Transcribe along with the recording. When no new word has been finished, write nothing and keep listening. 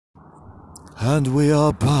And we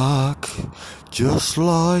are back, just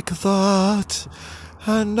like that.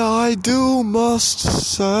 And I do must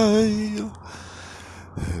say,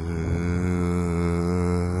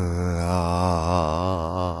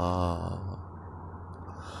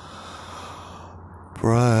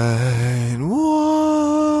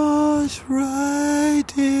 Brainwash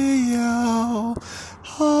Radio,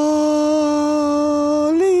 Hollywood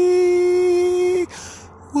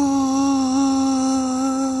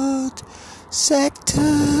Sector.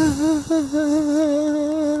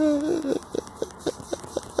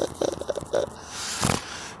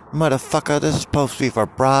 Motherfucker, this is supposed to be for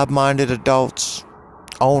broad-minded adults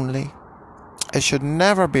only. It should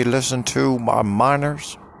never be listened to by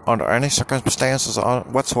minors under any circumstances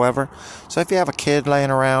whatsoever. So if you have a kid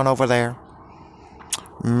laying around over there,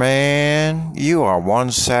 man, you are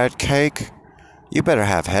one sad cake. You better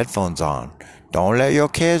have headphones on. Don't let your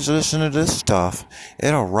kids listen to this stuff.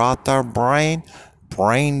 It'll rot their brain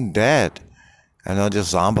dead. And they'll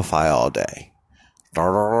just zombify all day.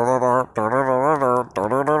 All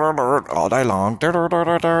day long.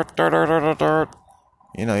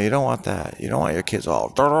 You know, you don't want that. You don't want your kids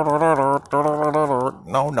all.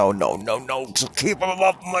 No. Just keep them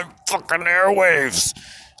off my fucking airwaves.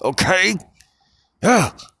 Okay?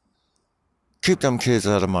 Yeah. Keep them kids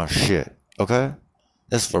out of my shit. Okay?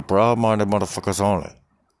 This is for broad-minded motherfuckers only.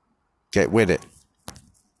 Get with it.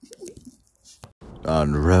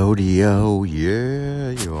 On rodeo,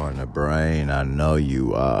 yeah, you're on the brain. I know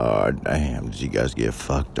you are. Damn, did you guys get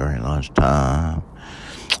fucked during lunchtime?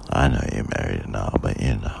 I know you're married and all, but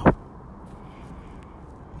you know.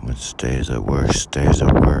 When stays at work,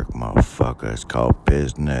 motherfucker. It's called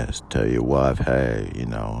business. Tell your wife, hey, you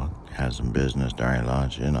know, had some business during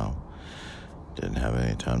lunch, you know. Didn't have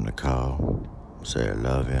any time to call. Say I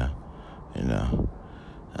love you, you know.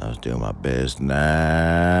 I was doing my business.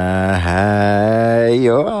 Hey,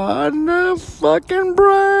 you're on the fucking brain.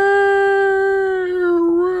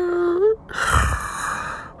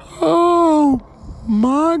 Oh,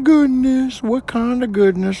 my goodness. What kind of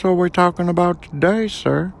goodness are we talking about today,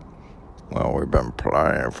 sir? Well, we've been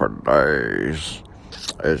playing for days.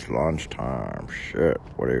 It's lunchtime. Shit,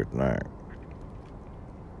 what do you think?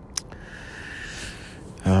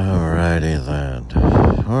 Alrighty then.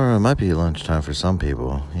 Or it might be lunchtime for some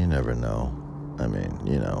people. You never know. I mean,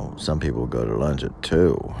 you know, some people go to lunch at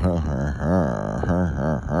 2.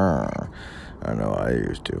 I know I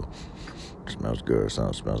used to. It smells good. It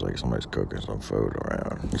smells like somebody's cooking some food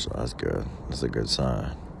around. So that's good. That's a good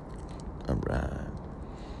sign. Alright.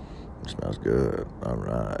 It smells good.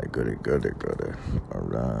 Alright. Goody.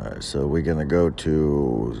 Alright. So we're gonna go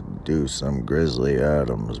to do some Grizzly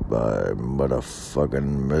Adams by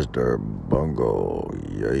motherfucking Mr. Bungle.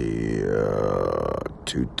 Yeah.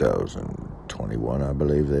 2021, I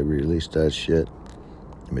believe they released that shit.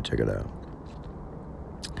 Let me check it out.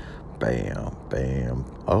 Bam.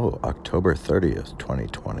 Oh, October 30th,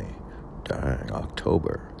 2020. Dang,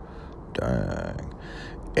 October. Dang.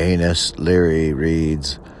 Anus Leary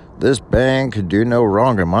reads, "This band could do no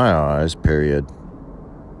wrong in my eyes, period.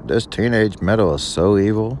 This teenage metal is so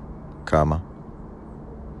evil, comma,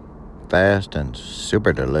 fast and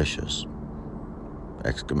super delicious.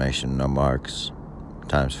 Exclamation, no marks,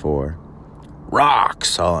 ×4.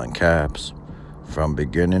 Rocks, all in caps. From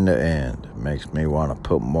beginning to end, makes me want to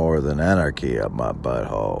put more than anarchy up my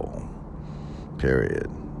butthole. Period.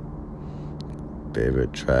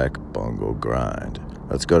 Favorite track, Bungle Grind."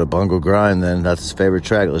 Let's go to Bungle Grind then. That's his favorite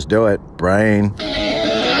track. Let's do it. Brain.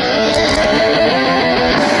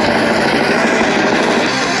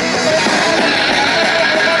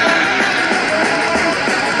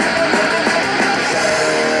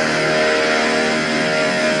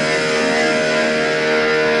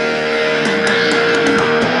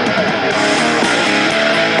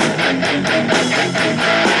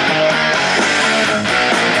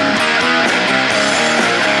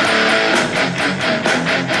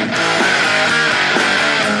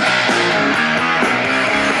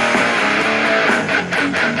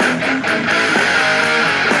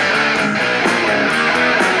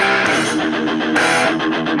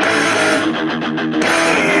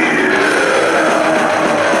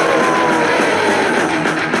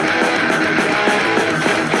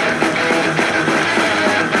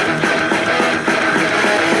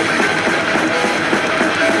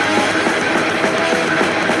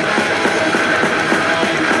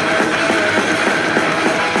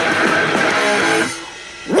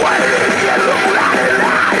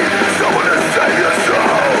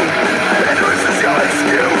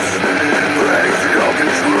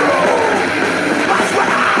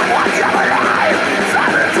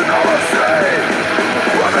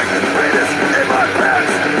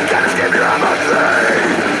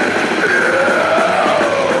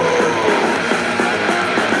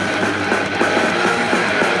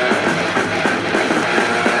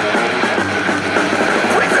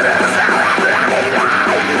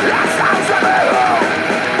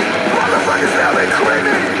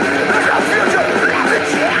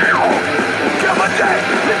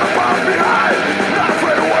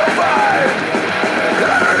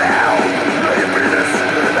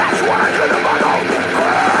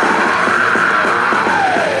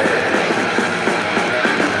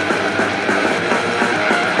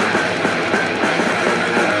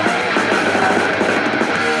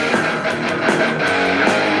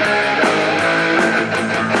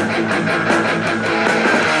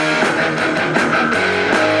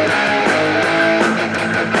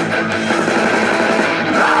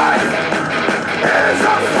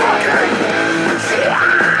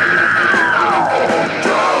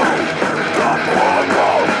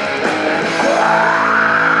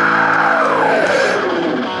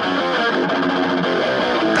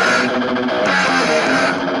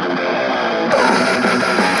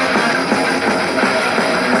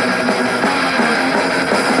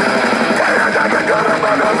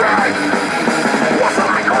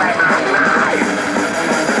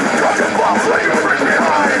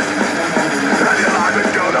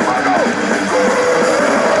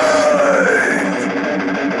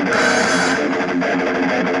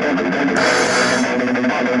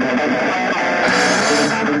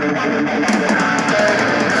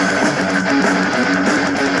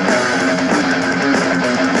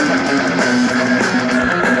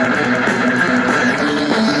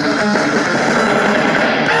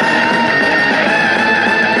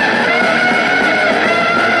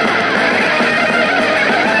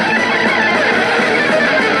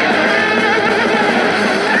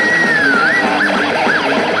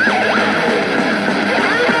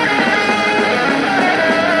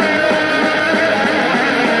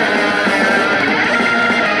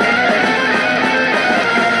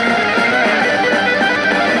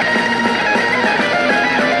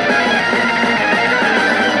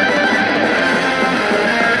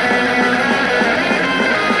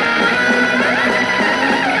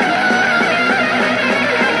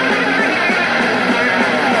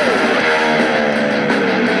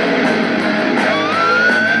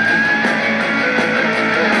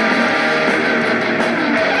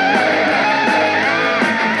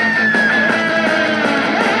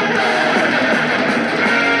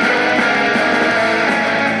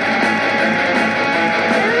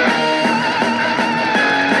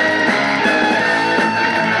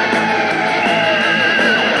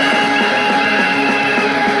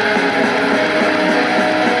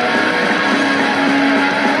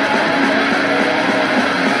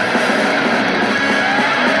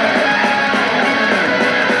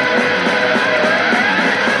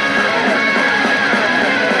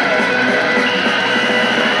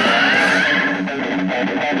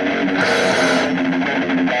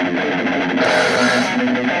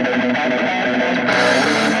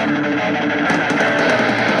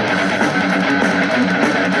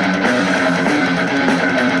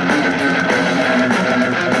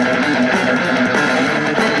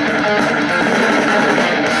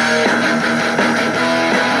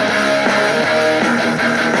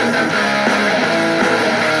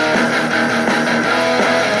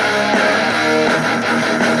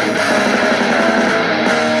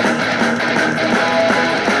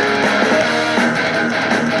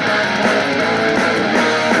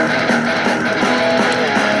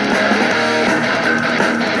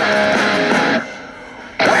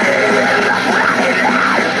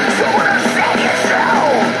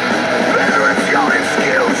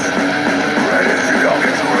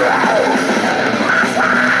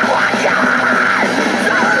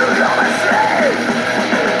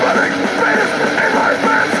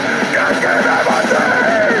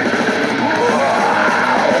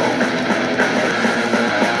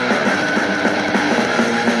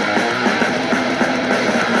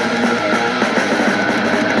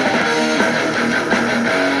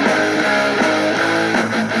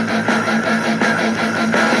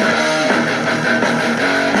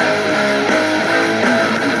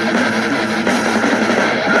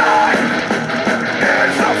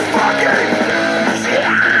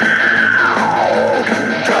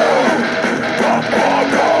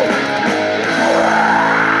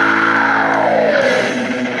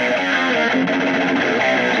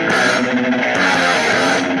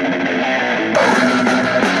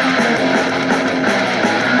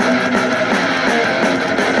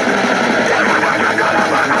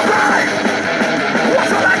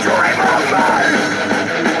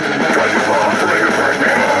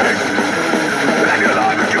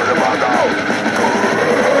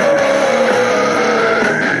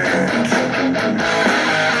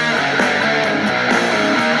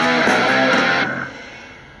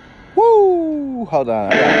 Hold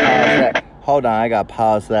on, I got to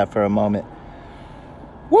pause that for a moment.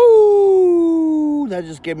 Woo! That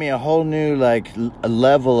just gave me a whole new, like, a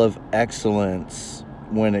level of excellence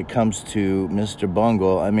when it comes to Mr.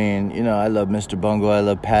 Bungle. I mean, you know, I love Mr. Bungle, I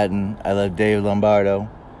love Patton, I love Dave Lombardo.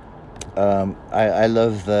 I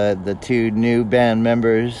love the two new band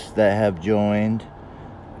members that have joined.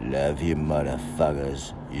 Love you,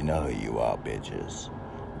 motherfuckers. You know who you are, bitches.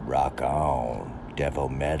 Rock on. Devil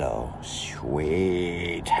Metal.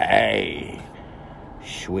 Sweet. Hey.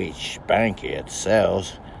 Sweet spanky, it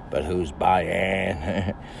sells. But who's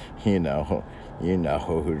buying? You know who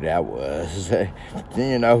that was.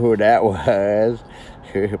 You know who that was.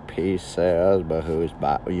 Peace sells, but who's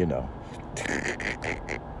buying? You know.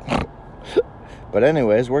 But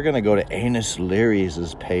anyways, we're going to go to Anus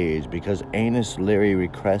Leary's page because Anus Leary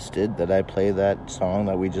requested that I play that song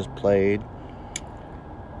that we just played.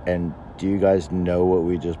 And do you guys know what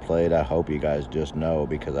we just played? I hope you guys just know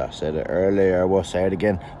because I said it earlier. We'll say it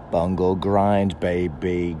again. Bungle Grind,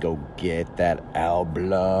 baby. Go get that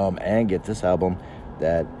album and get this album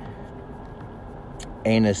that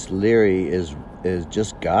Anus Leary is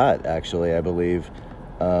just got, actually, I believe.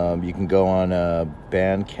 You can go on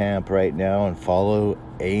Bandcamp right now and follow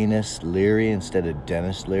Anus Leary instead of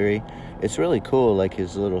Dennis Leary. It's really cool, like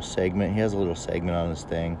his little segment. He has a little segment on his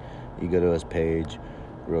thing. You go to his page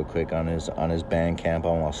real quick on his Bandcamp. I'm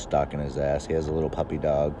almost stalking his ass. He has a little puppy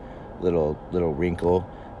dog, little wrinkle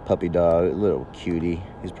puppy dog, little cutie.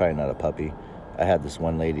 He's probably not a puppy. I had this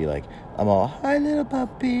one lady like, I'm all, hi little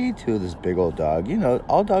puppy, to this big old dog. You know,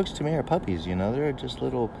 all dogs to me are puppies, you know. They're just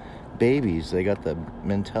little babies. They got the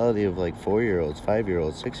mentality of like 4-year-olds,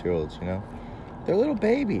 5-year-olds, 6-year-olds, you know. They're little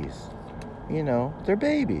babies, you know. They're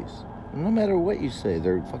babies. No matter what you say,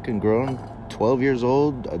 they're fucking grown 12 years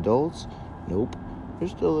old adults. Nope. They're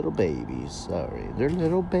still little babies. Sorry. They're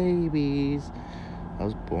little babies. I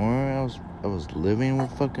was living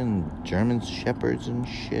with fucking German shepherds and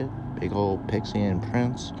shit. Big old Pixie and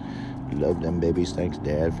Prince. Love them babies. Thanks,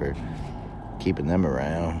 Dad, for keeping them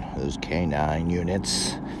around. Those canine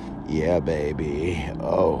units. Yeah, baby.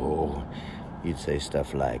 Oh. You'd say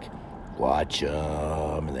stuff like, watch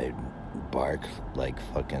them. And they'd bark like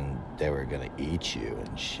fucking they were gonna eat you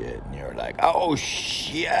and shit. And you were like, oh,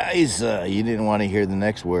 shiza. You didn't want to hear the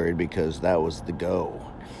next word because that was the go.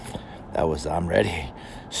 That was, I'm ready,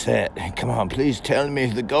 set, come on, please tell me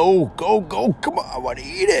the go, come on, I want to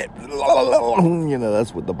eat it. You know,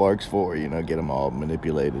 that's what the bark's for, you know, get them all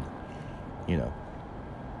manipulated, you know.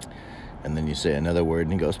 And then you say another word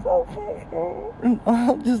and he goes,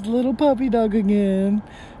 oh, just little puppy dog again.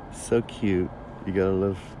 So cute. You gotta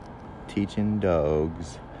love teaching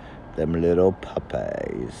dogs, them little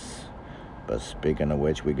puppies. But speaking of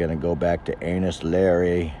which, we're gonna go back to Anus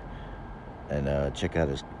Leary and check out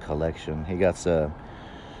his collection. He got a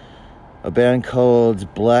band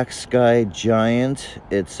called Black Sky Giant.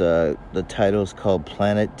 It's the title's called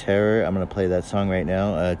Planet Terror. I'm gonna play that song right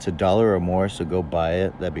now. It's $1 or more, so go buy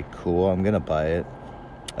it. That'd be cool. I'm gonna buy it.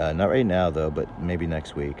 Not right now though, but maybe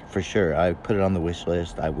next week for sure. I put it on the wish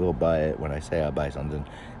list. I will buy it. When I say I buy something,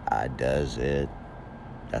 I does it.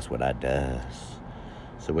 That's what I does.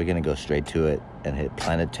 So we're gonna go straight to it and hit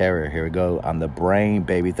Planet Terror. Here we go on the brain,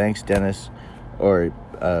 baby. Thanks, Dennis, or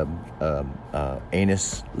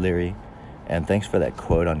Anus Leary, and thanks for that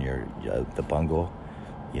quote on your the bungle.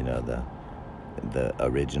 You know, the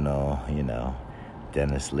original. You know,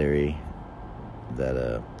 Dennis Leary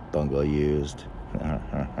that bungle used.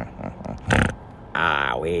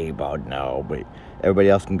 We both know, but everybody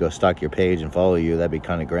else can go stalk your page and follow you. That'd be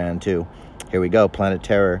kind of grand too. Here we go, Planet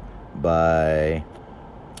Terror by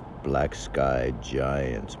Black Sky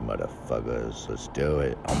Giants, motherfuckers. Let's do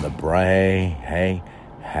it. On the brain. Hey.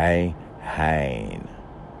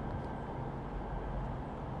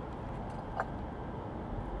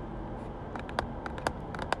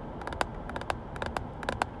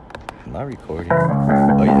 Am I recording? Oh,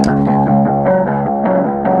 yeah.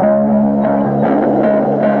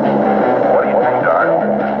 What do you think, Doc?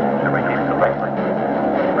 Should we keep the faith?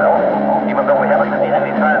 Well, even though we haven't seen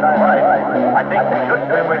any signs of life, I think we should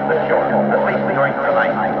stay away from the shore, at least during the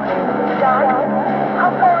night. Doc,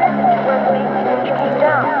 how far is it to where the main signature came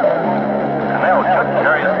down? The canal should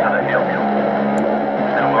carry us to the hill.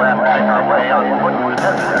 Then we'll have to make our way on foot through the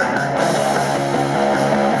desert area.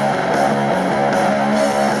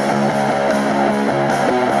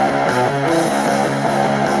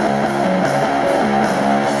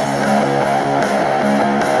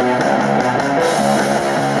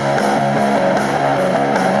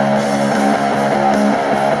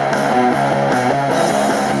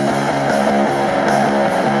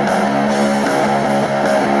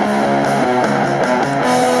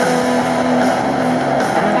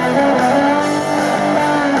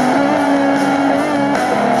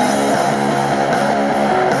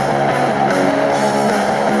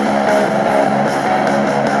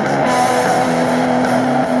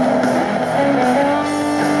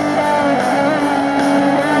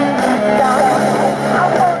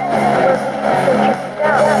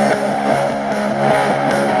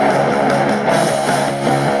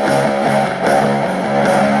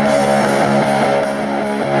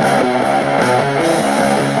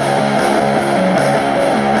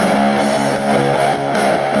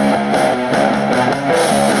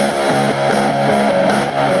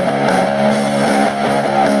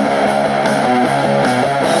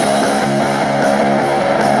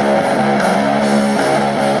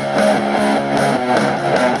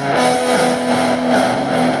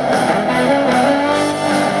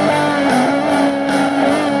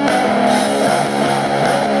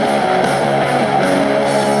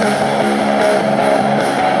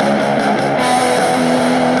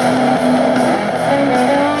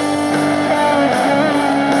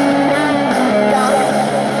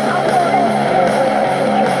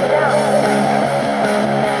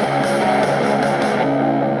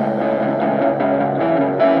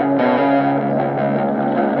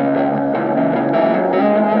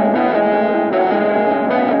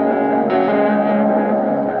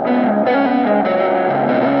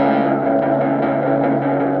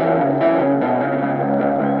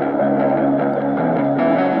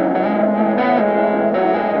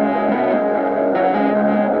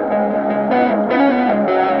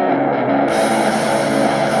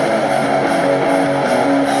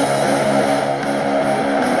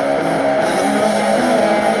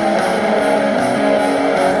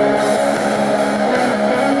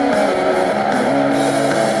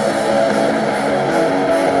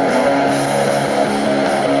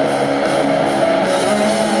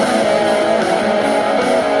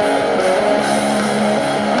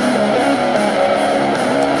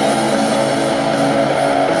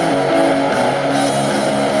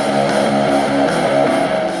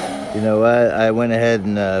 ahead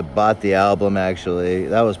and bought the album, actually.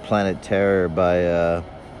 That was Planet Terror by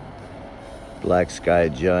Black Sky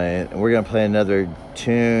Giant. And we're going to play another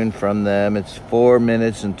tune from them. It's 4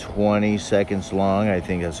 minutes and 20 seconds long. I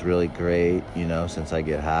think that's really great, you know, since I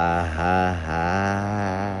get high.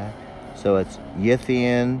 So it's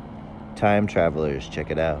Yithian Time Travelers.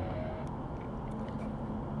 Check it out.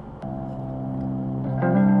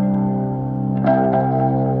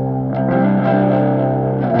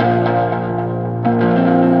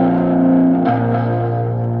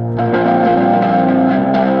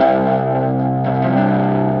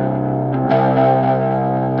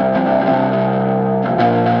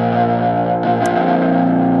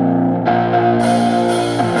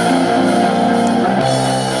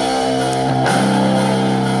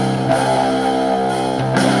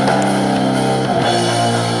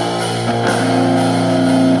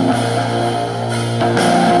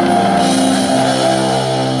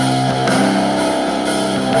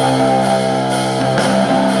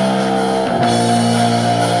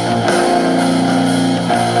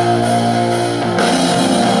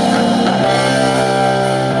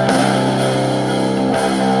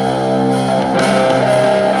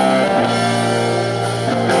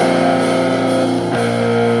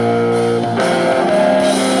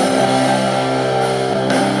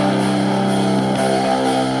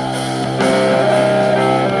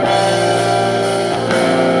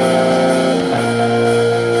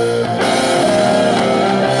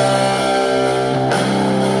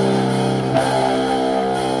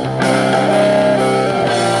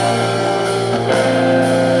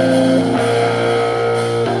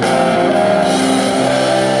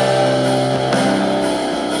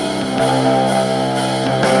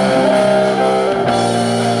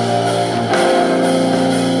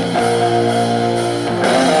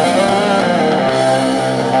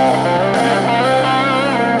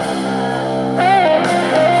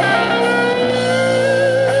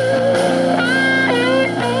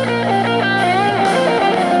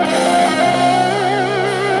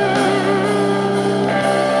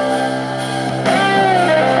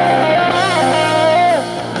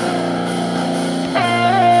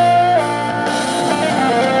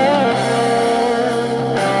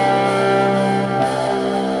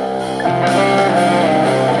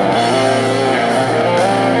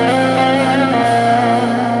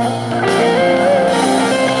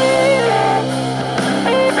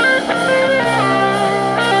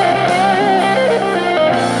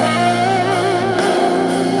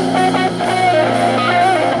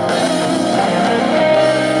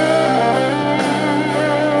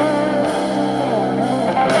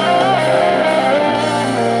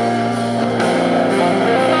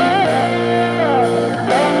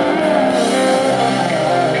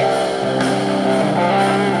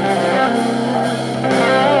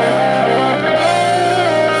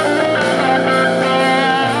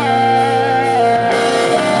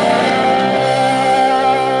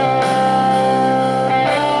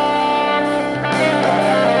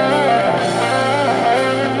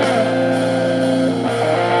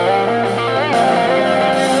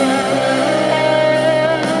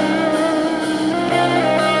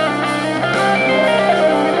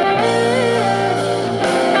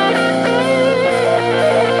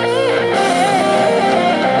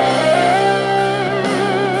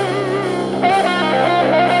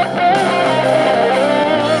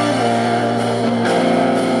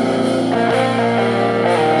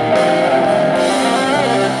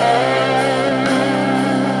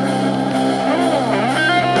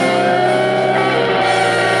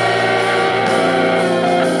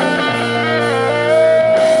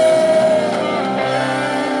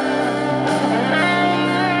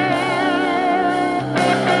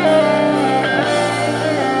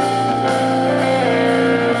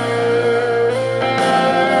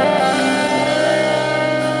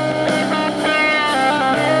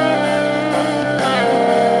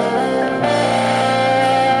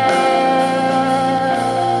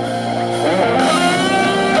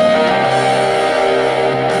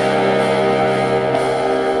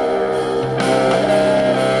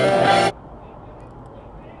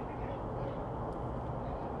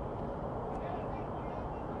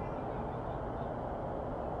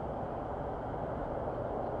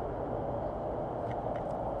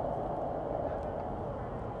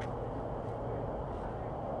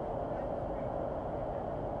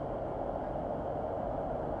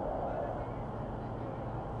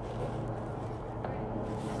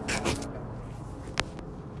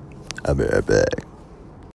 I'll be right back.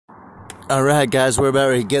 Alright guys, we're about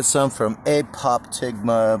to get some from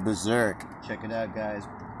Apoptygma Berserk. Check it out guys,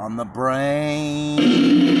 on the brain.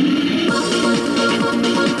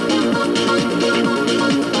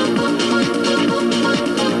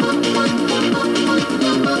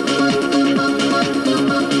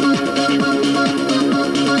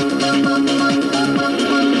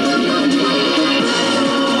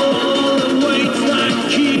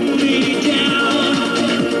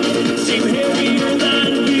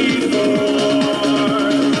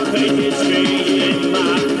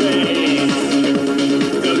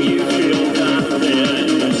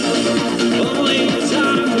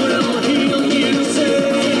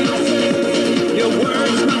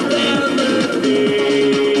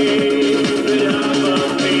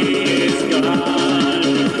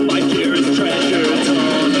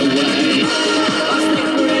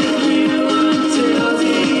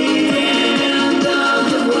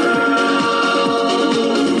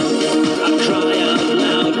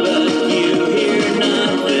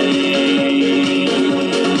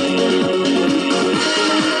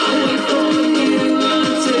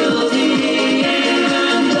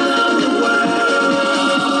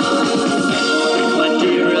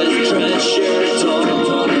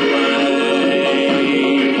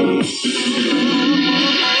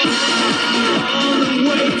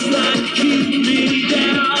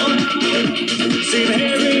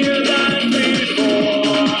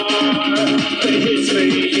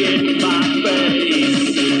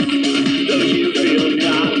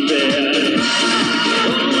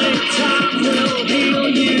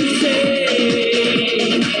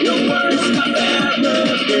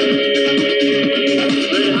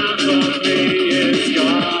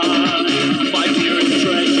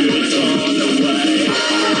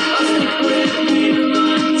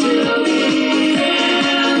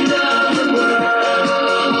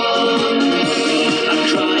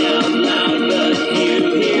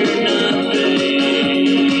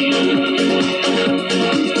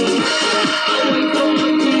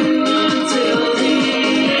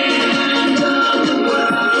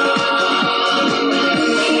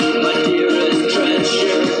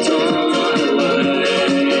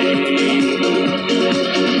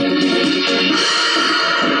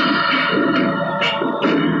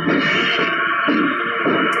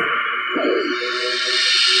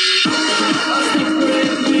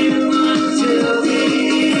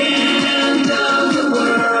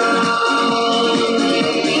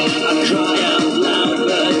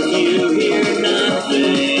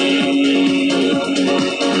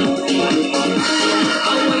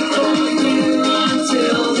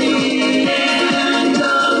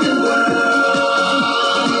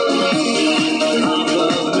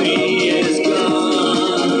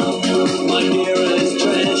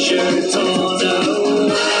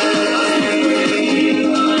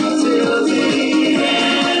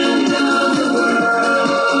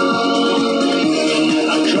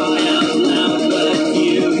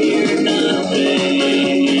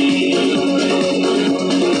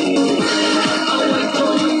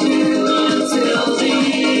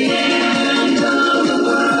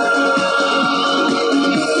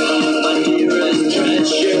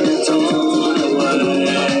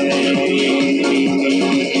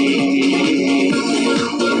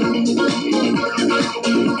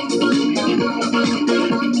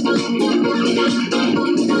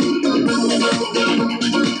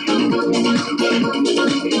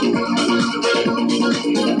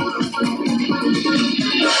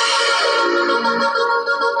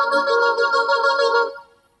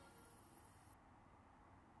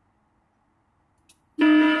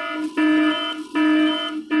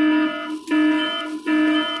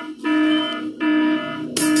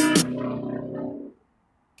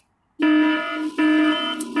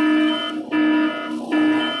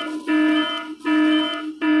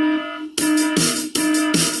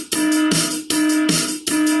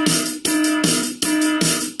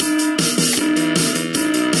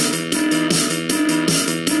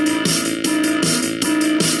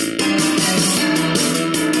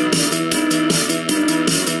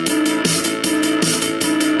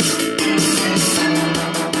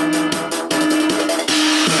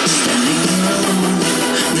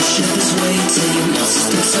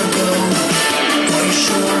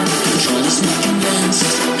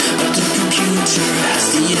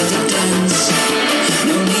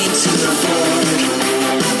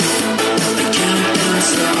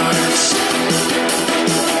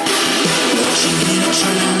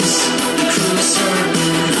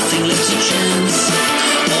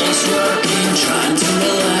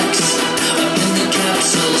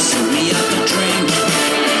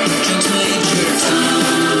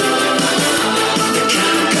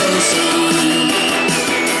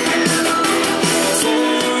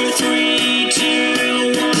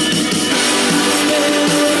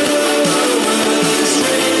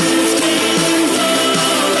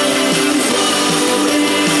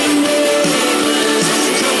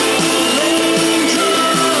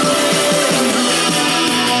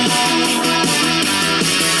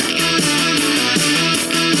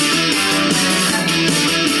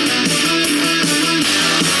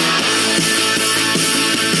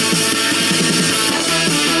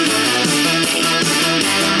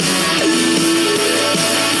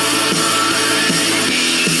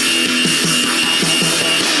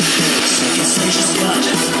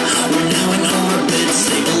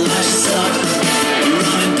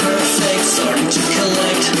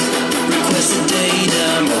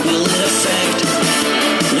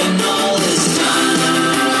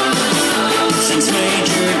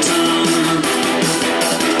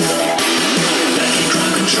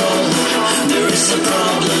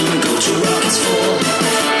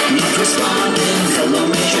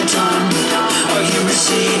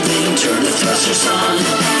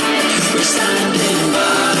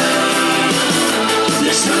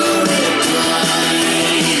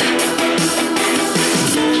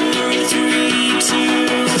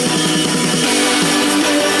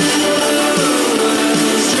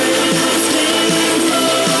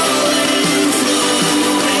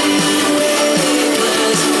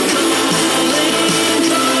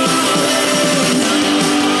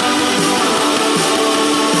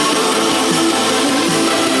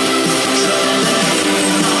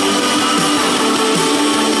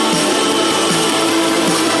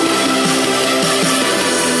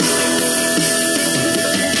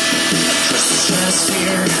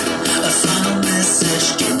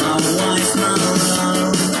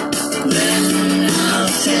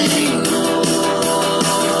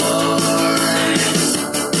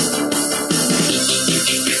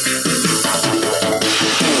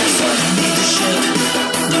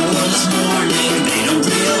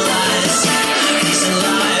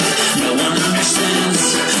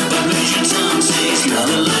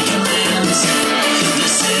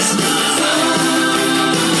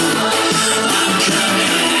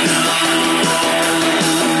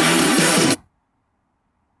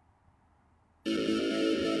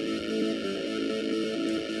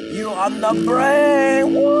 You on the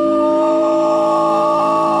brain. Whoa.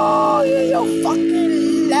 You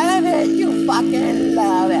fucking love it. You fucking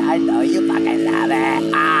love it. I know you fucking love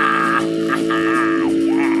it. Ah.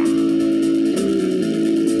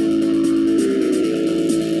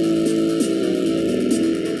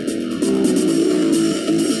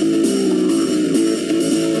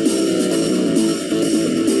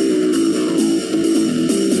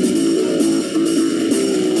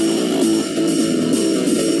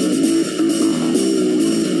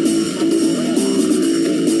 Yeah.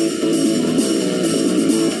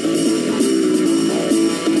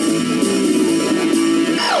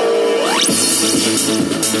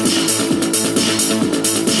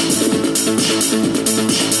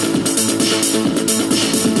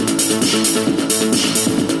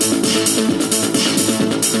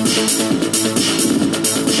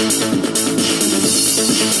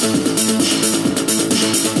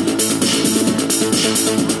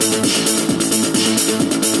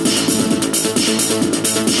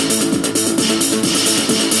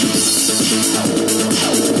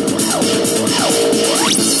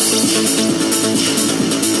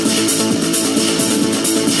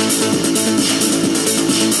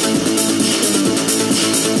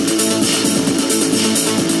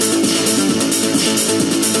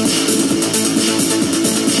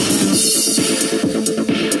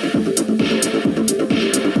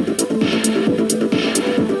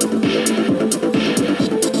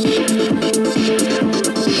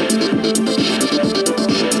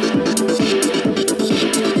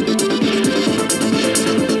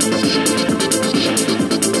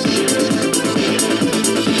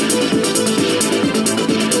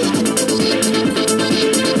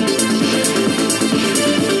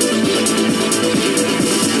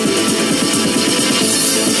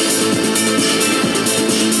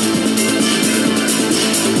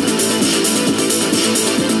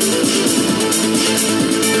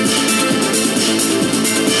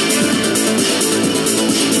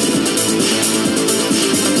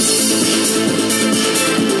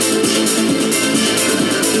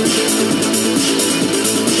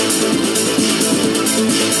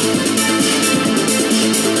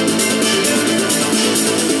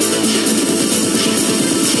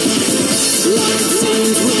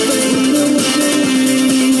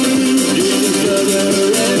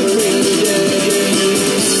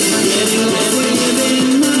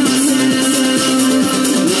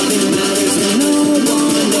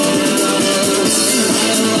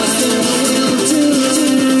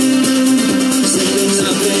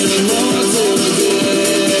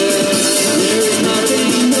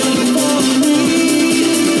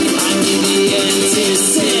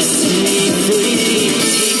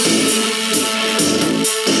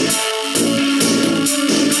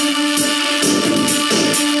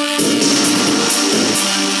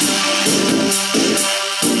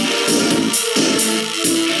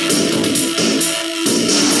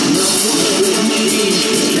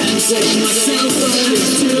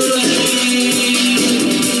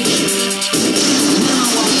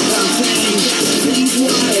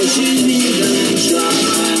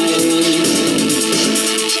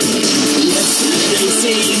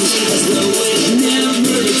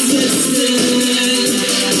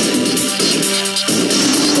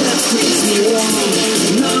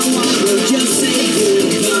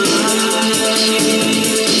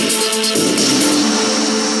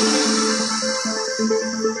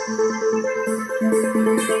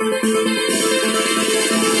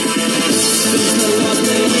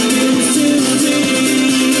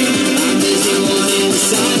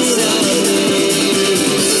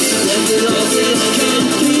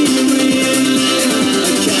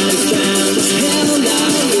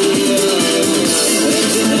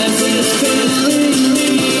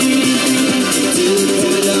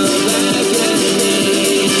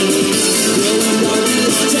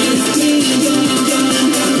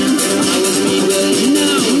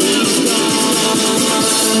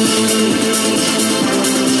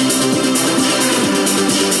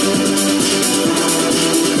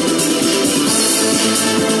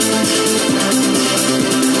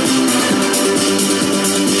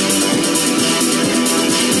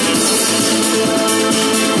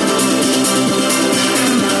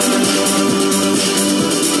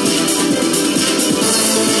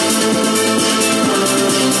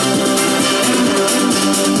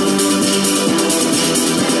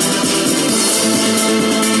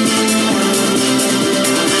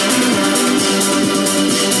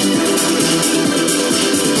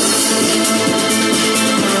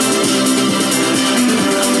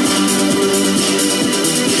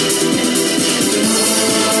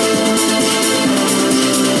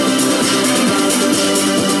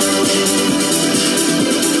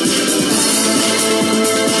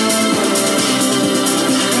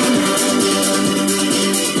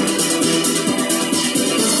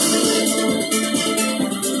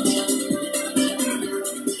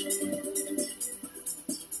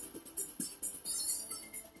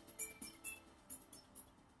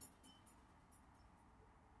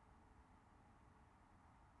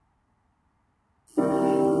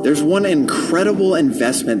 There's one incredible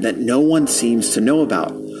investment that no one seems to know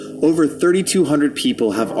about. Over 3,200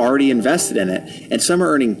 people have already invested in it, and some are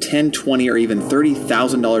earning $10,000, $20,000, or even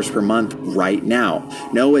 $30,000 per month right now.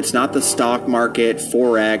 No, it's not the stock market,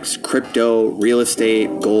 Forex, crypto, real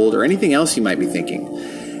estate, gold, or anything else you might be thinking.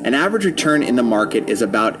 An average return in the market is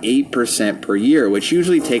about 8% per year, which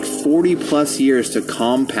usually takes 40 plus years to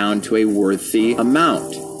compound to a worthy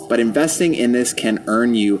amount. But investing in this can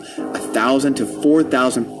earn you 1,000 to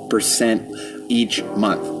 4,000% each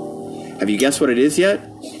month. Have you guessed what it is yet?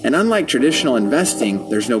 And unlike traditional investing,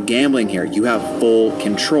 there's no gambling here. You have full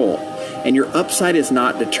control. And your upside is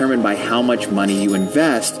not determined by how much money you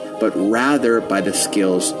invest, but rather by the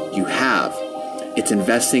skills you have. It's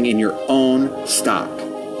investing in your own stock.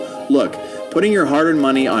 Look, putting your hard-earned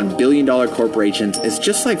money on billion-dollar corporations is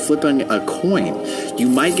just like flipping a coin. You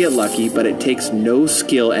might get lucky, but it takes no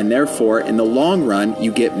skill, and therefore, in the long run,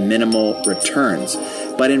 you get minimal returns.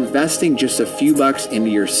 But investing just a few bucks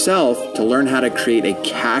into yourself to learn how to create a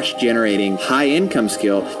cash-generating, high-income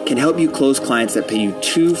skill can help you close clients that pay you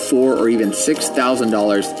 $2,000, $4,000, or even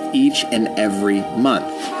 $6,000 each and every month.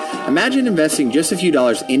 Imagine investing just a few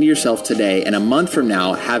dollars into yourself today, and a month from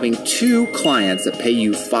now having 2 clients that pay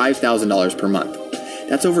you $5,000 per month.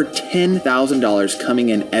 That's over $10,000 coming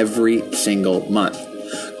in every single month.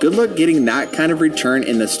 Good luck getting that kind of return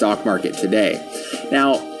in the stock market today.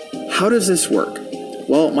 Now, how does this work?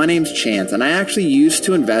 Well, my name's Chance, and I actually used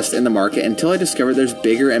to invest in the market until I discovered there's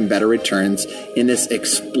bigger and better returns in this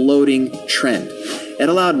exploding trend. It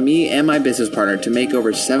allowed me and my business partner to make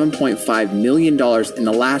over $7.5 million in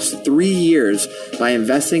the last 3 years by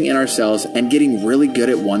investing in ourselves and getting really good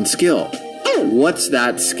at one skill. What's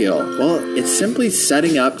that skill? Well, it's simply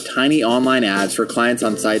setting up tiny online ads for clients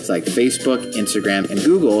on sites like Facebook, Instagram, and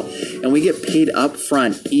Google, and we get paid up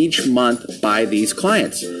front each month by these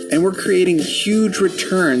clients. And we're creating huge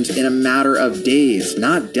returns in a matter of days,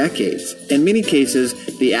 not decades. In many cases,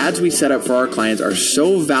 the ads we set up for our clients are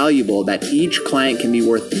so valuable that each client can be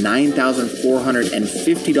worth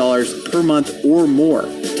 $9,450 per month or more.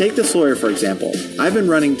 Take this lawyer, for example. I've been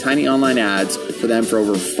running tiny online ads for them for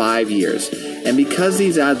over 5 years. And because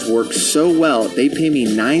these ads work so well, they pay me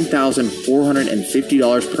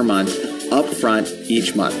 $9,450 per month upfront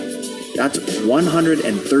each month. That's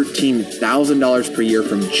 $113,000 per year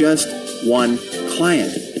from just one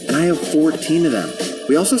client. And I have 14 of them.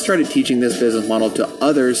 We also started teaching this business model to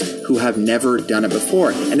others who have never done it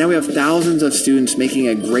before. And now we have thousands of students making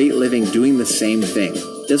a great living doing the same thing.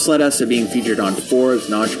 This led us to being featured on Forbes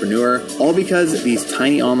and Entrepreneur, all because these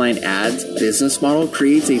tiny online ads business model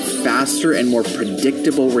creates a faster and more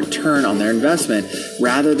predictable return on their investment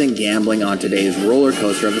rather than gambling on today's roller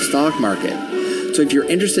coaster of the stock market. So if you're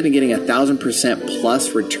interested in getting 1,000%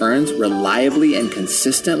 plus returns reliably and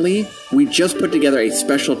consistently, we just put together a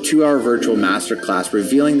special 2-hour virtual masterclass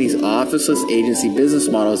revealing these officeless agency business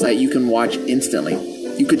models that you can watch instantly.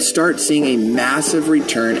 You could start seeing a massive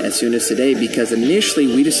return as soon as today because initially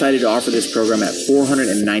we decided to offer this program at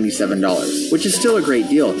 $497, which is still a great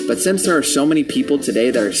deal. But since there are so many people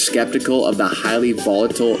today that are skeptical of the highly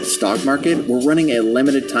volatile stock market, we're running a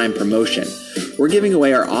limited time promotion. We're giving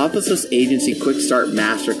away our Officeless Agency Quick Start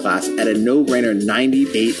Masterclass at a no-brainer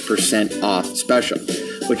 98% off special,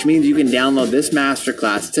 which means you can download this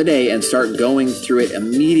masterclass today and start going through it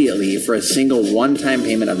immediately for a single one-time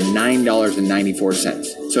payment of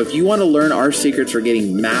 $9.94. So if you want to learn our secrets for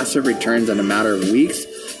getting massive returns in a matter of weeks,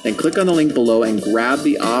 then click on the link below and grab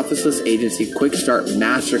the Officeless Agency Quick Start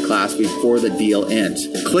Masterclass before the deal ends.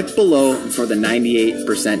 Click below before the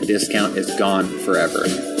 98% discount is gone forever.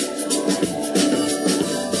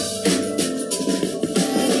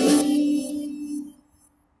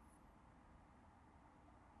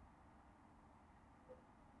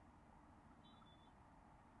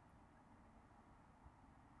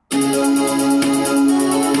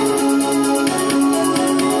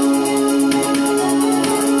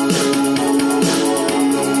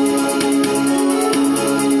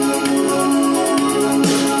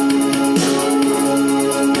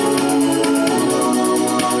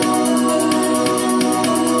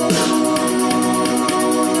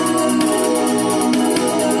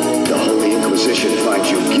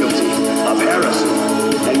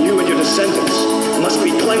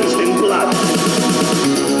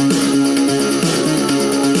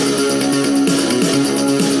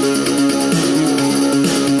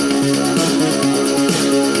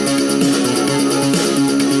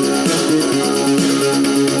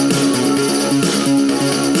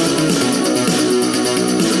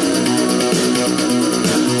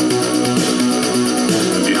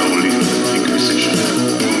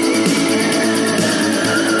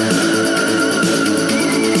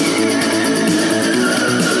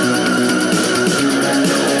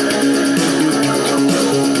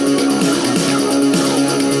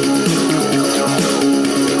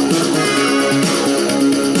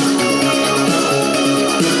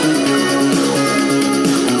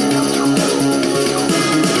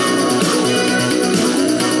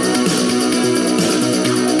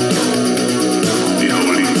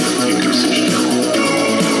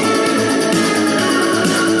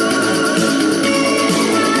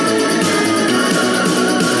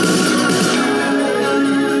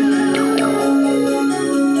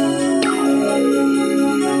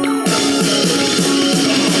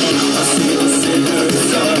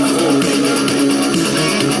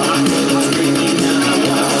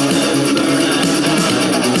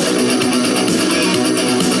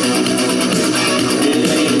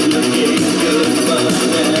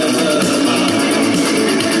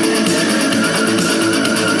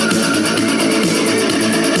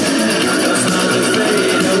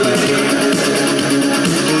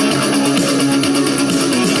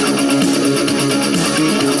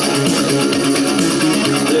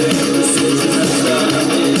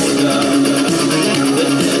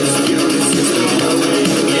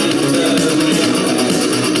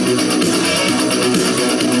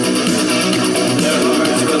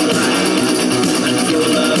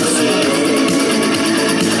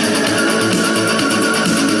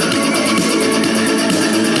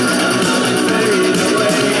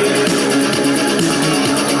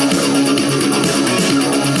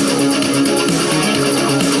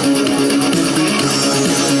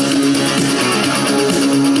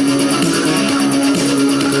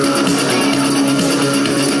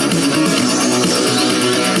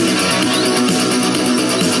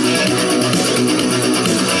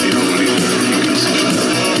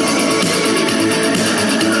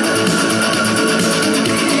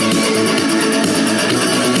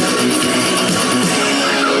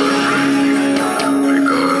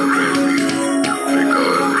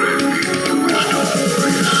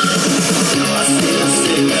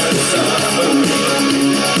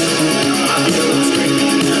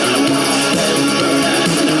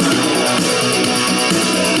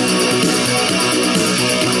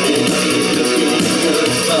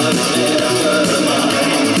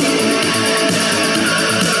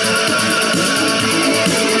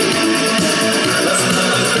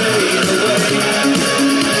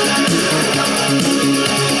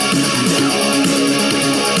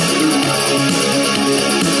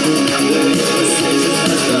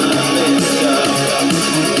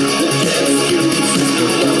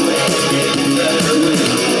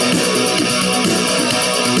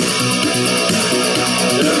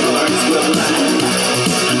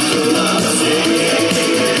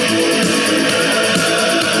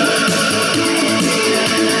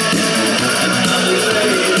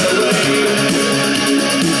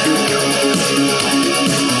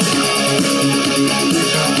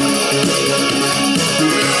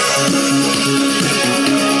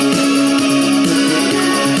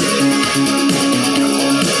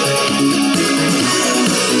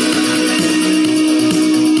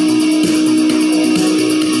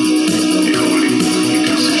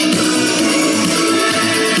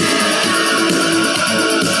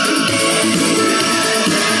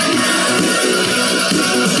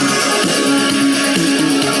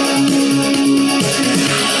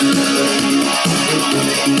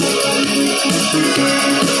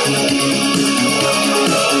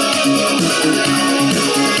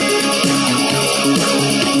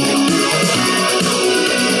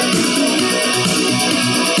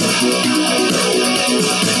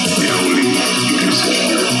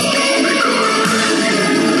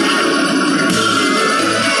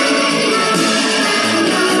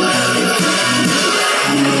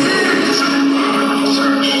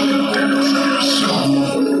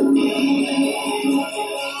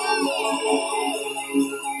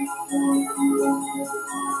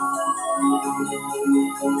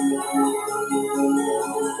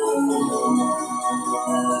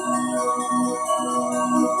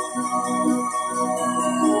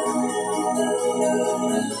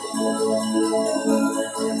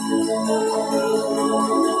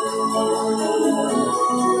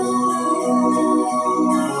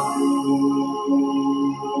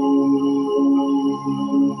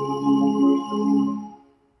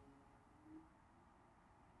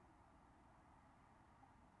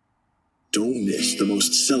 Don't miss the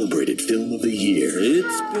most celebrated film of the year.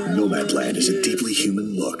 Nomadland is a deeply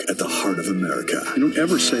human look at the heart of America. You don't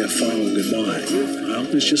ever say a final goodbye.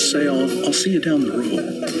 Let's just say I'll see you down the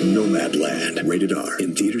road. Nomadland, rated R,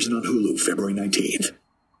 in theaters and on Hulu, February 19th.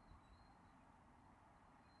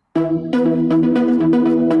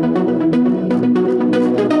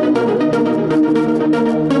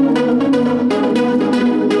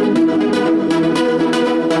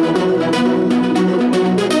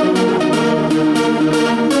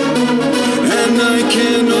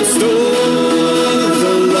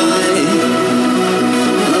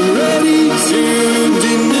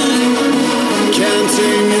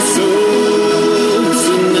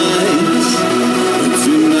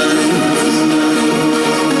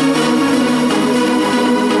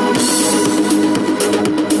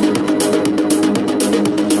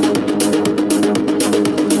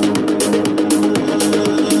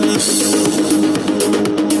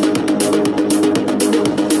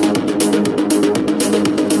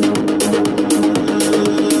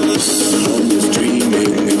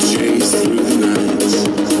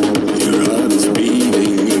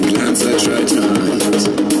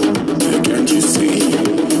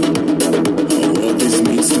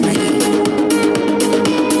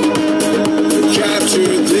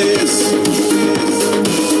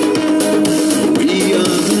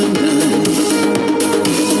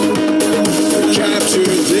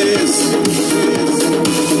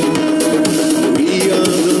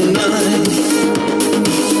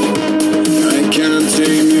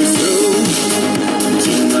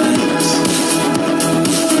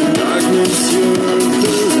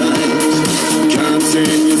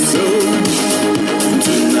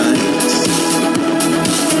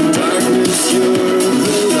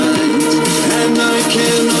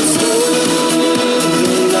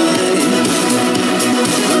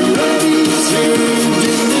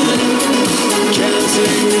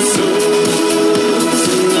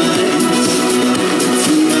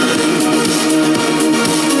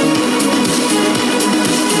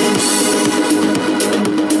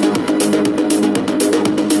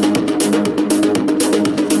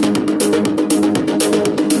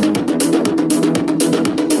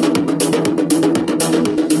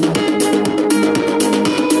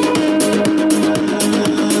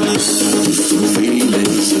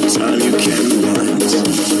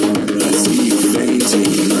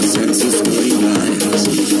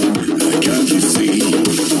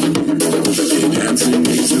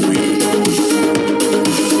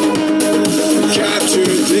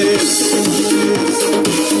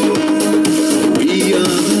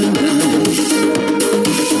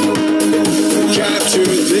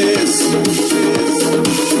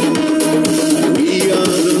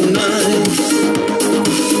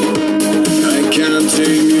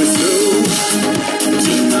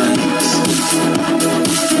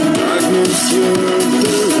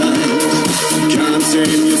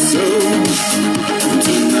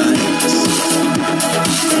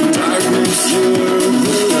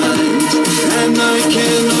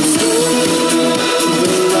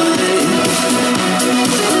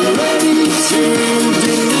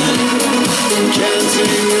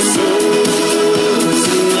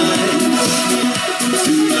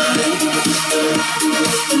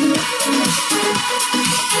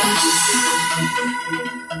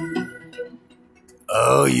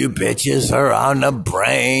 Oh, you bitches are on the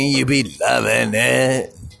brain. You be loving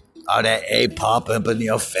it. All that A-pop up in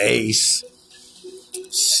your face.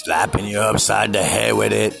 Slapping you upside the head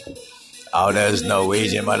with it. All those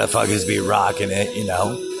Norwegian motherfuckers be rocking it, you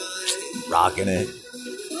know. Rocking it.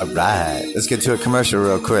 All right. Let's get to a commercial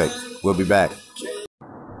real quick. We'll be back.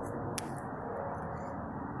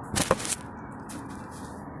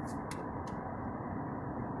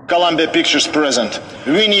 Columbia Pictures present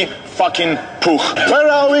Winnie fucking Pooh. Where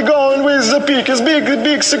are we going with the pig? It's big,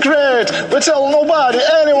 big secret. We tell nobody,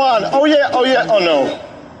 anyone. Oh yeah, oh no.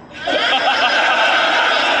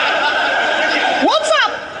 What's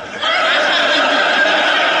up?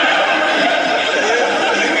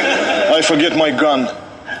 I forget my gun.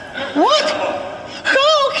 What?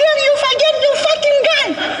 How can you forget your fucking gun?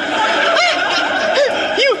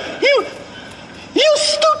 You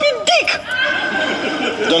stupid dick!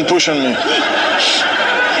 Don't push on me.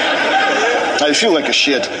 I feel like a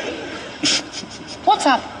shit. What's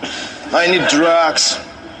up? I need drugs.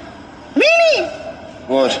 Really?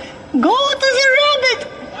 What? Go to the rabbit.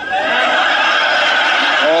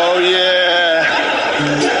 Oh yeah.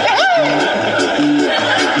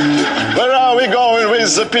 Where are we going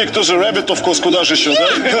with the pig? To the rabbit, of course. Куда же еще, да?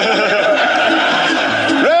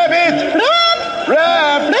 Rabbit!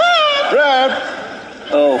 Rab! Rab!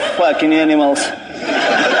 Oh, fucking animals.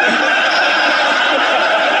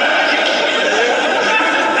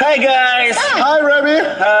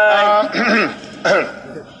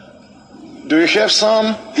 Do you have some?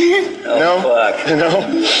 No? Fuck. No?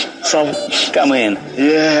 Some? Come in.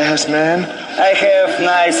 Yes, man. I have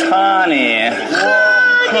nice honey.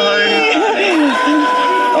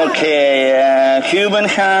 Okay, Cuban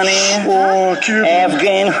honey. Oh, Cuban.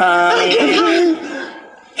 Afghan honey.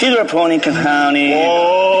 Hydroponic honey.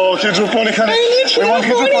 Oh, hydroponic honey. We want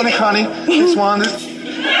hydroponic honey. This one. Do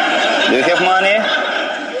you have money?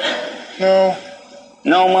 No.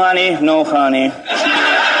 No money, no honey.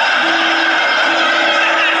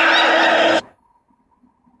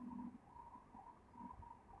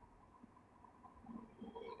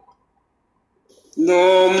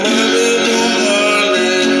 No money, no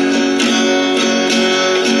honey.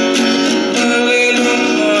 Money, no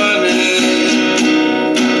honey.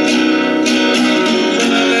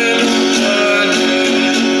 Money, no honey.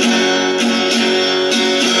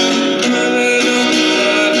 Money, no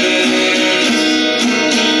honey.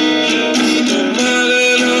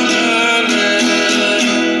 Money, no honey.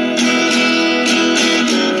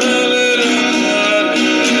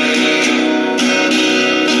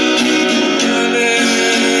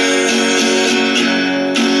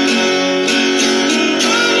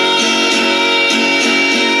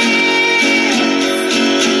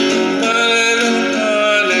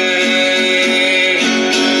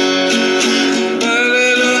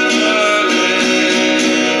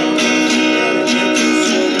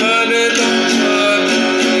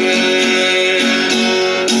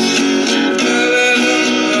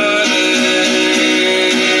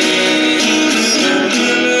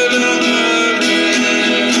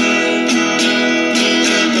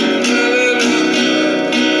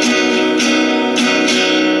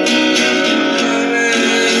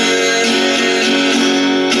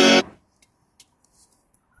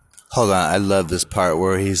 Hold on, I love this part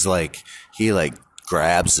where he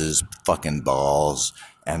grabs his fucking balls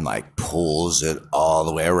and like pulls it all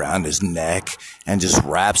the way around his neck and just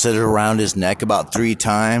wraps it around his neck about 3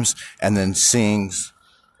 times and then sings.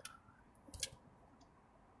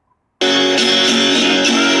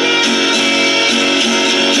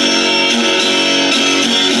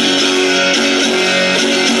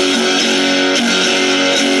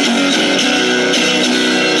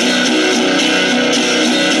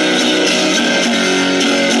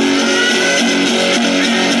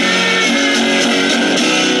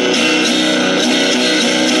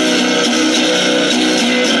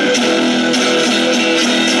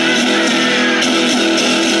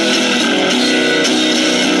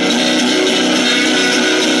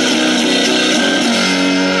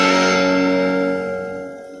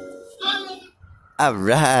 All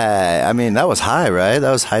right. I mean, that was high, right?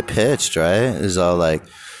 That was high pitched, right? It was all like,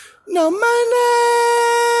 no money.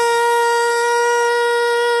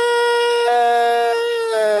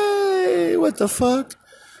 What the fuck?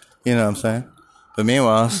 You know what I'm saying? But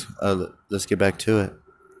meanwhile, let's get back to it.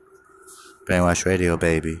 Brainwash Radio,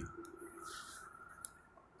 baby.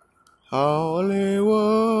 Hollywood,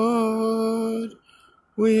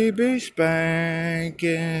 we be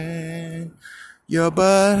spanking your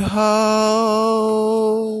butthole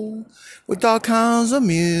with all kinds of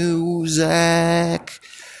music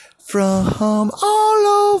from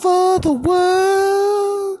all over the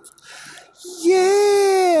world.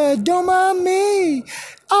 Yeah, don't mind me,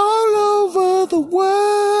 all over the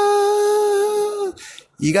world.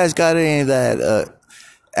 You guys got any of that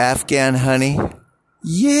Afghan honey?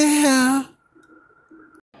 Yeah.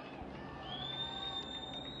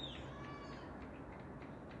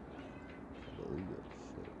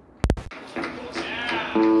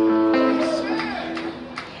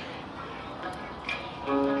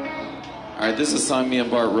 All right, this is a song me and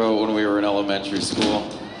Bart wrote when we were in elementary school,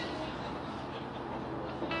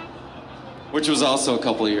 which was also a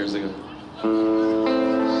couple of years ago.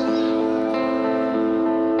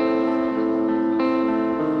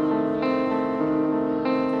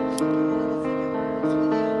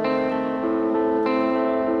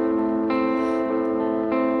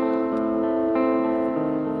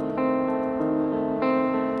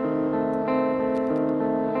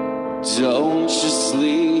 Don't you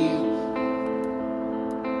sleep,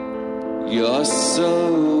 you're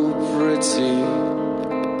so pretty.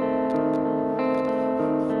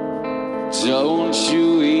 Don't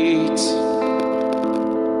you eat,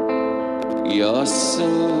 you're so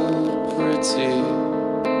pretty.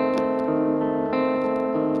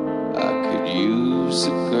 I could use a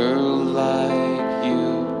girl like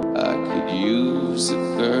you, I could use a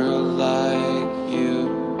girl like you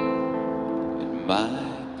in my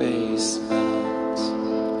basement.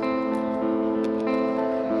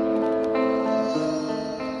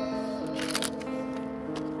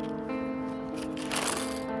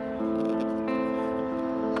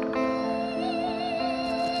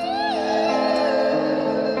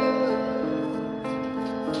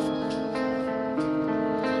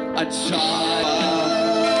 a child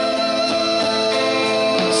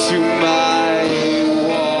to my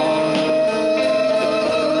wall.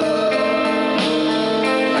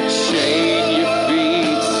 I chain your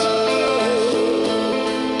feet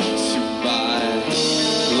to my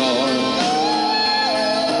floor.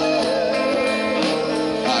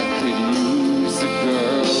 I could use a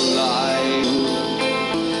girl like you.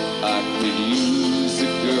 I could use a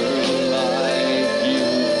girl like you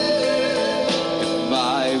in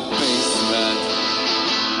my basement.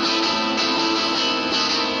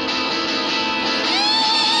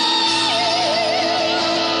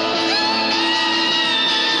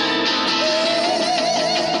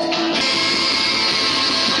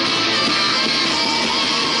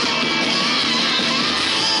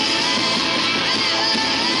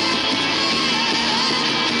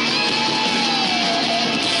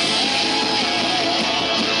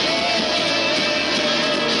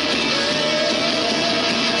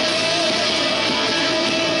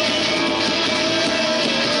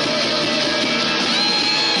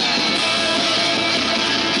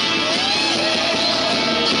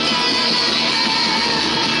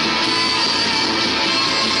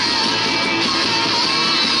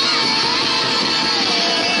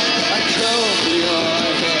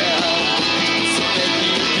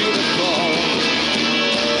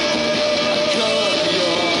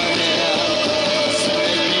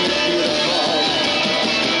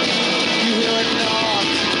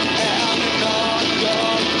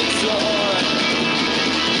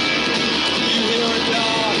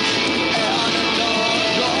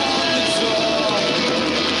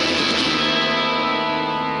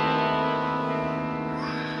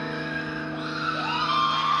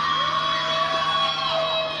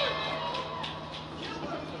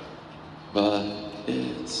 But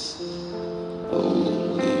it's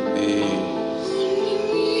only me.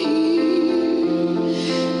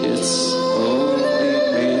 It's only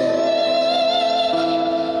me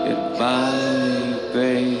in my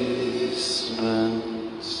basement.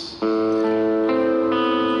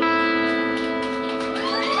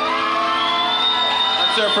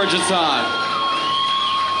 That's our for time.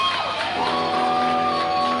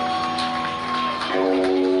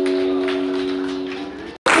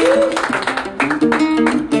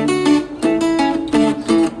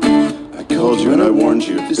 And I warned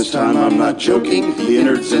you, this time I'm not joking. The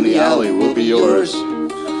innards in the alley will be yours.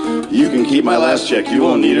 You can keep my last check, you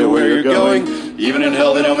won't need it where you're going. Even in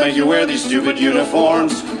hell they don't make you wear these stupid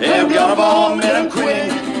uniforms. Hey, I've got a bomb and I'm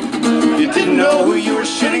quitting. You didn't know who you were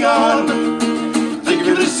shitting on. Think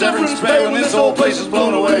of the severance pay when this whole place is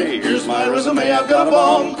blown away. Here's my resume, I've got a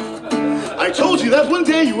bomb. I told you that one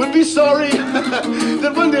day you would be sorry.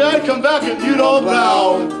 That one day I'd come back and you'd all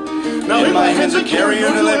bow. Now in my hands I carry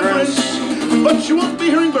your deliverance. But you won't be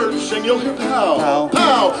hearing birds sing, you'll hear pow, pow,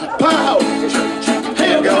 pow, pow.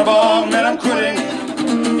 Hey, I've got a bomb and I'm quitting.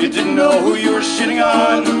 You didn't know who you were shitting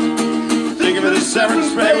on. Think of it as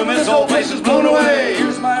severance pay when this whole place is blown away.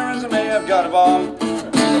 Here's my resume, I've got a bomb.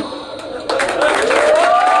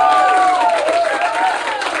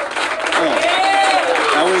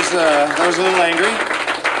 That was a little angry.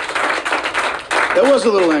 That was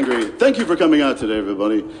a little angry. Thank you for coming out today,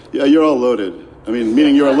 everybody. Yeah, you're all loaded. I mean,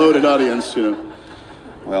 meaning you're a loaded audience, you know.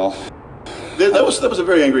 Well, that was a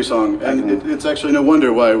very angry song, and it's actually no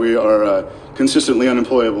wonder why we are consistently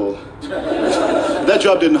unemployable. That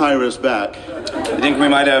job didn't hire us back. You think we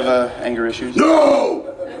might have anger issues? No!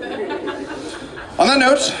 On that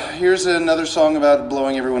note, here's another song about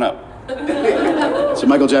blowing everyone up. It's a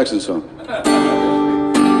Michael Jackson song.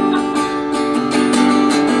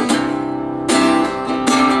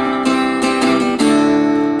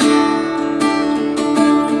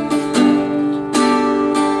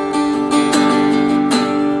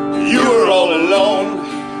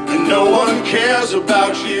 No one cares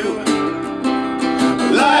about you.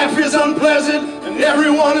 Life is unpleasant and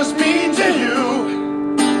everyone is mean to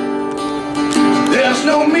you. There's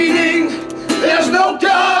no meaning, there's no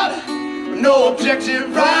God, no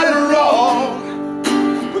objective right or wrong.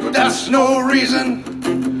 But that's no reason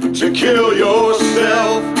to kill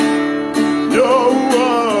yourself.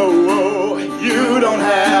 No, you don't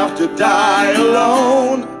have to die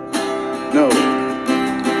alone. No.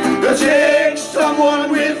 Take someone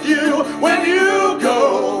with you when you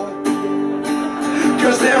go.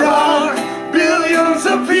 'Cause there are billions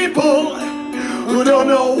of people who don't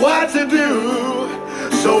know what to do.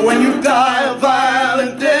 So when you die a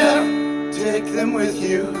violent death, take them with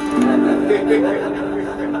you.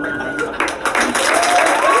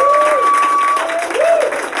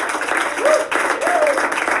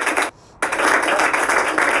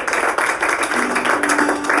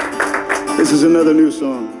 This is another new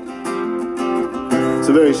song. It's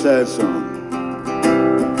a very sad song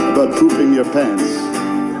about pooping your pants.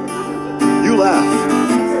 You laugh.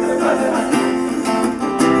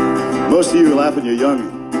 Most of you laugh when you're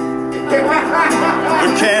young.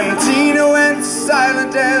 The cantina went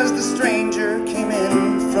silent as the stranger came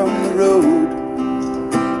in from the road.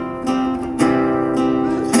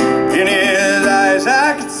 In his eyes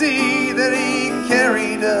I could see that he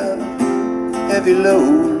carried a heavy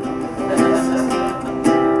load.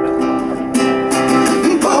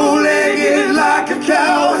 Bow-legged like a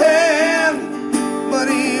cowhand, but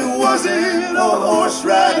he wasn't a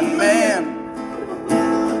horse-riding man.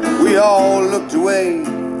 We all looked away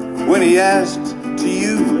when he asked to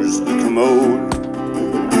use the commode.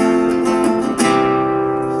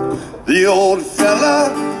 The old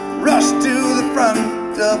fella rushed to the front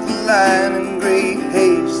of the line in great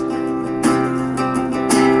haste,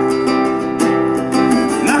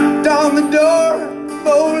 knocked on the door,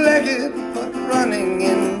 bow-legged but running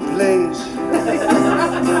in place.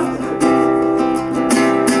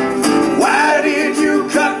 Why did you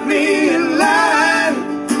cut me in line?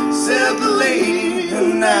 Said the lady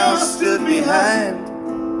who now stood behind.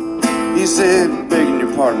 He said, begging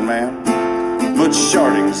your pardon, ma'am, but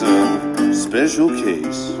sharding's a special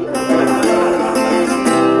case.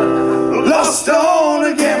 Lost on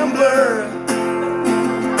a gambler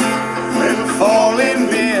and falling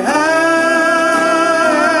behind.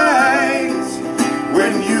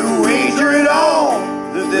 When you wager it all,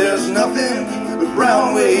 that there's nothing but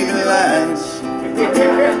brown wavy lines.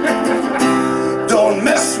 Don't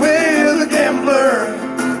mess with a gambler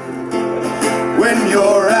when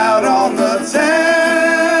you're out on the town,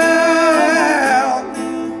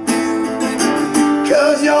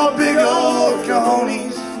 'cause your big old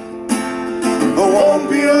cojones won't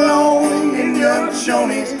be alone in your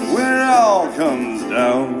chonies when it all comes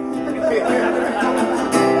down.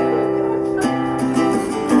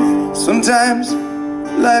 Sometimes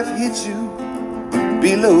life hits you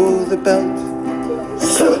below the belt.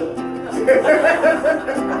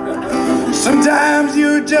 Sometimes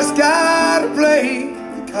you just gotta play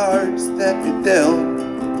the cards that you're dealt.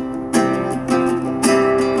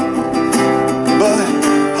 But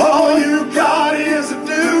all you got is a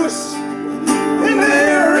deuce, and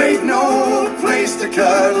there ain't no place to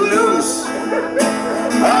cut loose.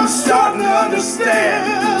 I'm starting to understand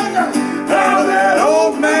how that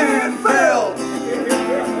old man felt.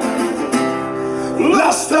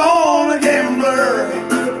 Lost on a gambler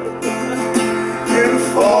and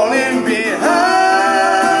falling behind.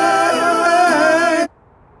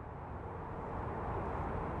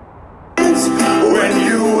 When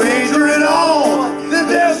you wager it all, then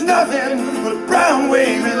there's nothing but brown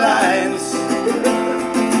wavy lines.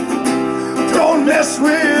 Don't mess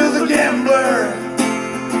with a gambler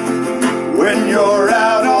when you're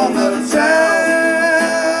out on the town,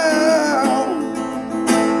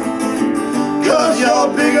 'cause your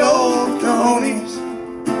big old cojones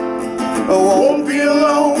won't be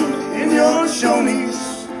alone in your chonies.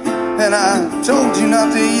 And I told you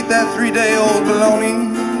not to eat that 3-day-old bologna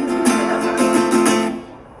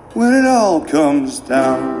when it all comes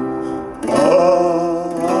down.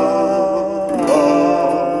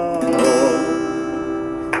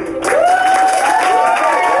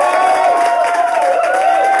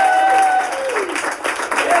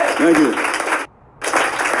 Thank you.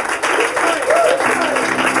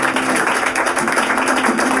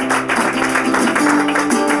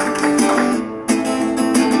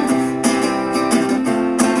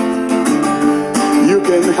 You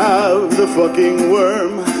can have the fucking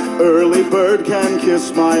worm. Early bird can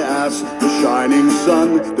kiss my ass. The shining sun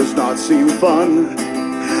does not seem fun.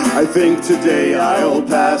 I think today I'll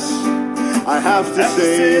pass. I have to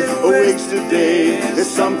say, awakes today is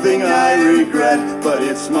something I regret, but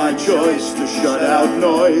it's my choice to shut out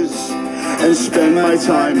noise and spend my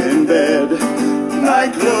time in bed. I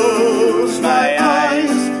close my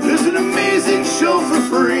eyes. There's an amazing show for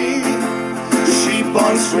free. Sheep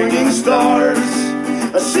on swinging stars,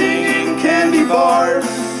 singing candy bars.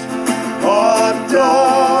 Hot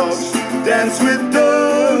dogs dance with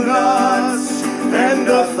donuts and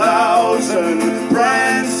 1,000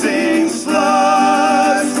 prancing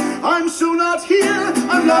sluts. I'm so not here,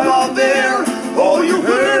 I'm not all there. All you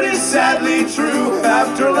heard is sadly true.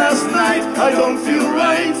 After last night, I don't feel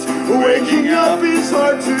right. Waking up is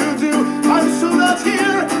hard to do. I'm so not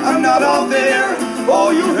here, I'm not all there.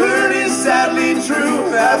 All you heard is sadly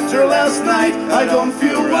true. After last night, I don't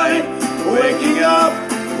feel right. Waking up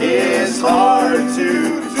is hard to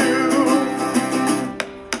do.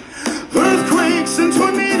 Earthquakes and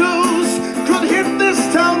tornadoes could hit this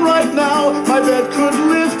town right now. My bed could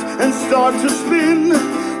lift and start to spin.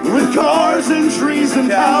 with cars and trees and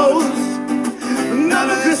cows. None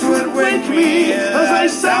of this would wake me as I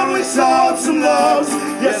soundly sobbed some loves.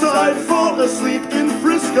 Yes, I'd fall asleep in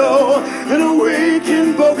Frisco and awake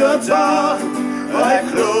in Bogota. I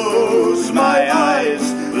close my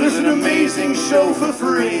eyes, listen to an amazing show for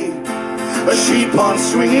free. A sheep on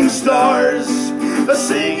swinging stars, a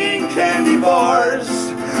singing candy bars,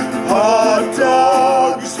 hot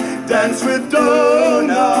dogs dance with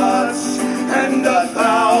donuts, and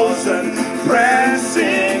 1,000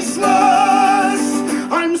 prancing sluts.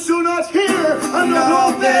 I'm so not here, I'm not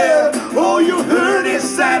out there. All you heard is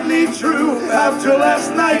sadly true. After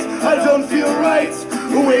last night, I don't feel right.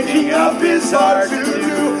 Waking up is hard to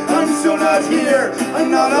do. I'm so not here, I'm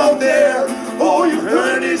not out there. All you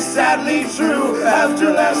heard is sadly true.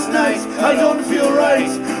 After last night, I don't feel right.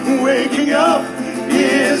 Waking up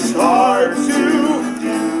is hard to do.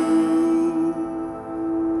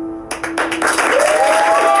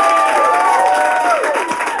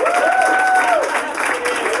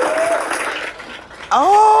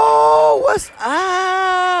 Oh, what's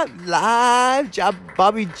up? Live,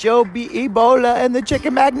 Bobby Joe B. Ebola and the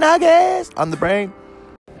Chicken McNuggets on the brain.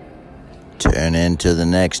 Turn into the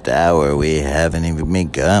next hour. We haven't even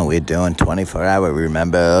begun. We're doing 24-hour.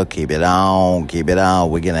 Remember, keep it on, keep it on.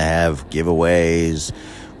 We're going to have giveaways.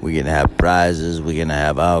 We're going to have prizes. We're going to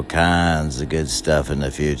have all kinds of good stuff in the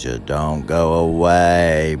future. Don't go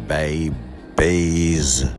away, babies.